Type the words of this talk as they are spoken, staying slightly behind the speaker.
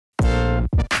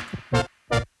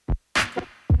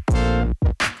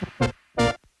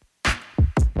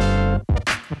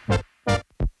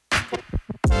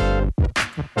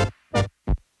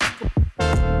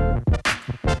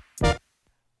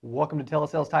welcome to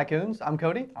Telesales Tycoons. I'm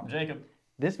Cody. I'm Jacob.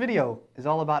 This video is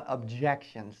all about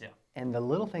objections and the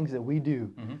little things that we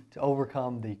do to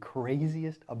overcome the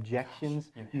craziest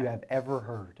objections you have ever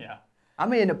heard. I'm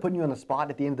going to end up putting you on the spot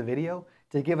at the end of the video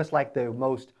to give us like the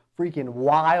most freaking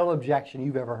wild objection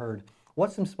you've ever heard.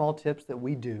 What's some small tips that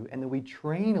we do and that we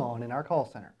train on in our call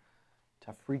center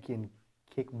to freaking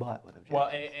kick butt with objections? Well,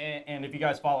 and if you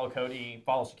guys follow Cody,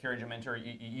 follow Secure Agent Mentor,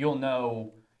 you'll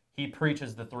know he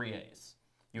preaches the 3 A's.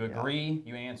 You agree,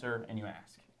 you answer, and you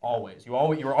ask. Always.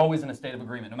 You're always in a state of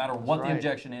agreement, no matter what the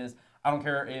objection is. I don't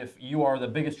care if you are the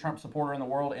biggest Trump supporter in the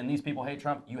world and these people hate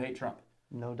Trump, you hate Trump.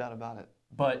 No doubt about it.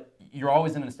 But you're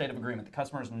always in a state of agreement. The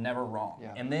customer is never wrong.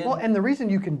 And then, well, and the reason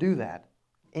you can do that,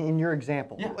 in your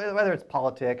example, whether it's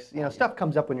politics, stuff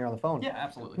comes up when you're on the phone. Yeah,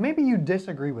 absolutely. Maybe you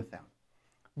disagree with them,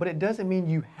 but it doesn't mean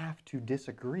you have to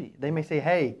disagree. They may say,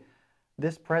 hey,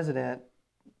 this president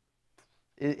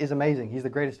is amazing. He's the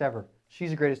greatest ever.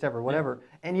 She's the greatest ever, whatever.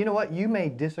 And you know what? You may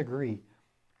disagree.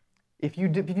 If you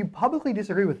publicly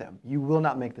disagree with them, you will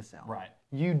not make the sale. Right.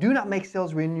 You do not make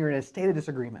sales when you're in a state of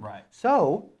disagreement. Right.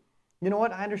 So, you know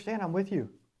what? I understand. I'm with you.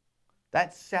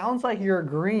 That sounds like you're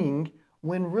agreeing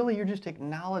when really you're just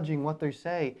acknowledging what they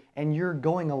say and you're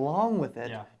going along with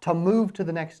it to move to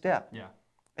the next step. Yeah.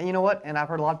 And you know what? And I've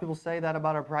heard a lot of people say that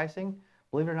about our pricing.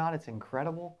 Believe it or not, it's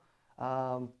incredible.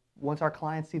 Once our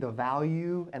clients see the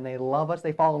value and they love us,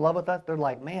 they fall in love with us, they're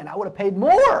like, man, I would have paid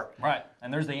more. Right.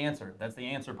 And there's the answer. That's the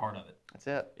answer part of it. That's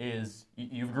it. Is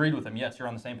you've agreed with them. Yes, you're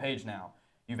on the same page now.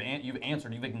 You've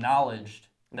answered. You've acknowledged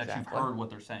that you've heard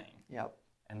what they're saying. Yep.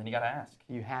 And then you got to ask.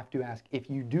 You have to ask. If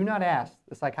you do not ask,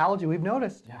 the psychology we've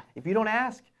noticed, if you don't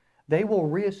ask, they will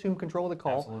reassume control of the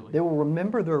call. Absolutely. They will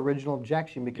remember their original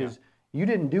objection because you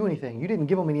didn't do anything. You didn't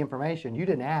give them any information. You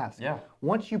didn't ask. Yeah.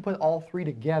 Once you put all three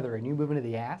together and you move into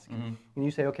the ask, and you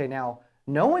say, okay, now,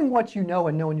 knowing what you know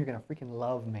and knowing you're going to freaking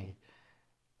love me,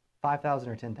 5,000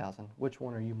 or 10,000, which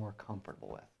one are you more comfortable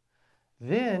with?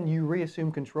 Then you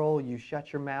reassume control, you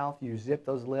shut your mouth, you zip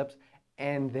those lips,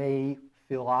 and they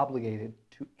feel obligated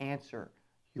to answer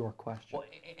your question. Well,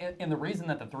 and the reason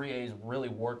that the 3 A's really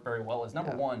work very well is,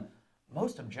 number one,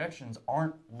 most objections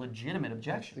aren't legitimate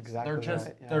objections. That's exactly they're just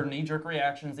right, they're knee-jerk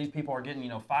reactions. These people are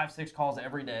getting 5, 6 calls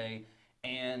every day,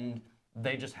 and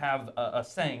they just have a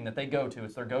saying that they go to.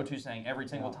 It's their go-to saying every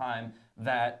single time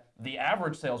that the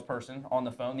average salesperson on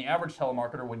the phone, the average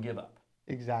telemarketer would give up.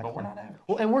 Exactly. But we're not average.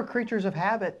 Well, and we're creatures of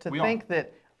habit to think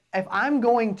that if I'm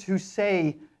going to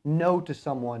say no to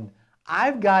someone,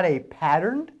 I've got a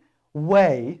patterned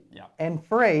way and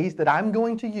phrase that I'm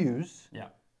going to use.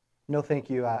 No, thank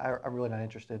you. I'm really not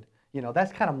interested.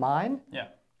 That's kind of mine.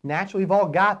 Naturally, we've all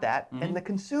got that. And the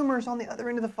consumers on the other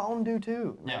end of the phone do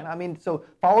too. I mean, so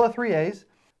follow the 3 A's.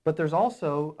 But there's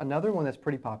also another one that's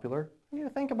pretty popular. You need to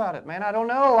think about it, man. I don't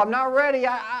know. I'm not ready.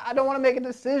 I don't want to make a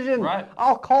decision. Right.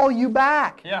 I'll call you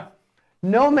back. Yeah.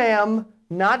 No, ma'am.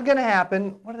 Not going to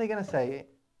happen. What are they going to say?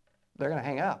 They're going to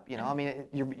hang up. I mean,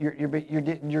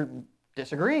 you're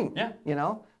disagreeing.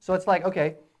 Yeah. So it's like,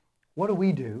 okay, what do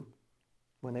we do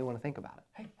when they want to think about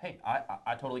it? Hey,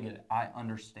 I totally get it. I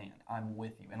understand. I'm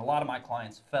with you. And a lot of my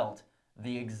clients felt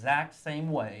the exact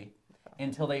same way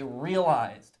until they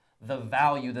realized the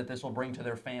value that this will bring to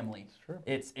their family.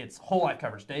 It's whole life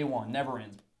coverage, day one, never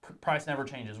ends, price never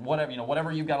changes, whatever,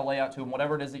 whatever you've got to lay out to them,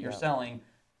 whatever it is that you're selling.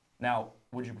 Now,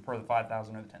 would you prefer the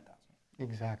 5,000 or the 10,000?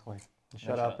 Exactly.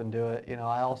 Shut up and do it.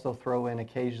 I also throw in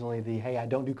occasionally the, hey, I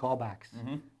don't do callbacks.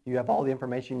 You have all the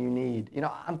information you need.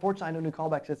 Unfortunately, I don't do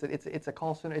callbacks. It's a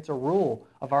call center. It's a rule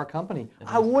of our company.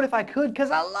 I would if I could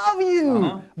because I love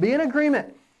you. Be in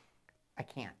agreement. I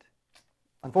can't,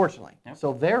 unfortunately.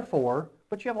 So therefore,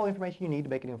 but you have all the information you need to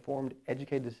make an informed,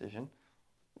 educated decision.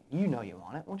 You know you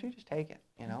want it. Why don't you just take it,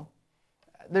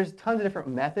 There's tons of different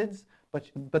methods,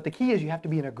 but the key is you have to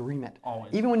be in agreement.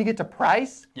 Always. Even when you get to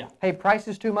price, hey, price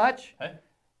is too much. Hey.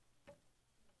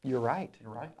 You're right.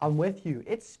 You're right. I'm with you.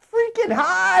 It's freaking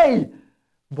high.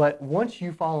 But once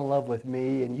you fall in love with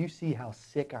me and you see how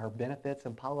sick our benefits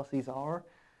and policies are,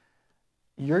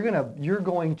 you're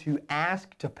going to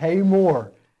ask to pay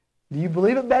more. Do you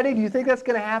believe it, Betty? Do you think that's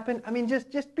going to happen? I mean,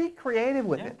 just be creative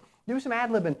with it. Do some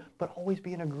ad-libbing, but always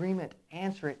be in agreement.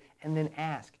 Answer it, and then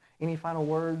ask. Any final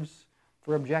words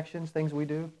for objections, things we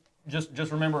do? Just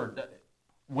remember,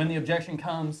 when the objection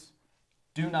comes,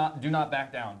 do not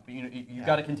back down. You've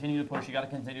got to continue to push. You got to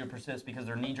continue to persist because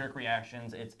they're knee-jerk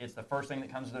reactions. It's the first thing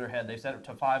that comes to their head. They've said it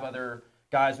to 5 other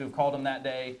guys who've called them that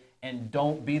day, and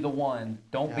don't be the one.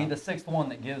 Don't be the 6th one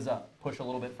that gives up. Push a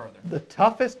little bit further. The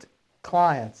toughest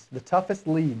clients, the toughest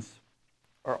leads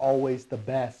are always the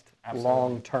best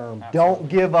long term. Don't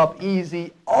give up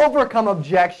easy. Overcome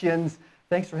objections.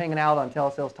 Thanks for hanging out on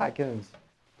Telesales Tycoons.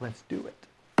 Let's do it.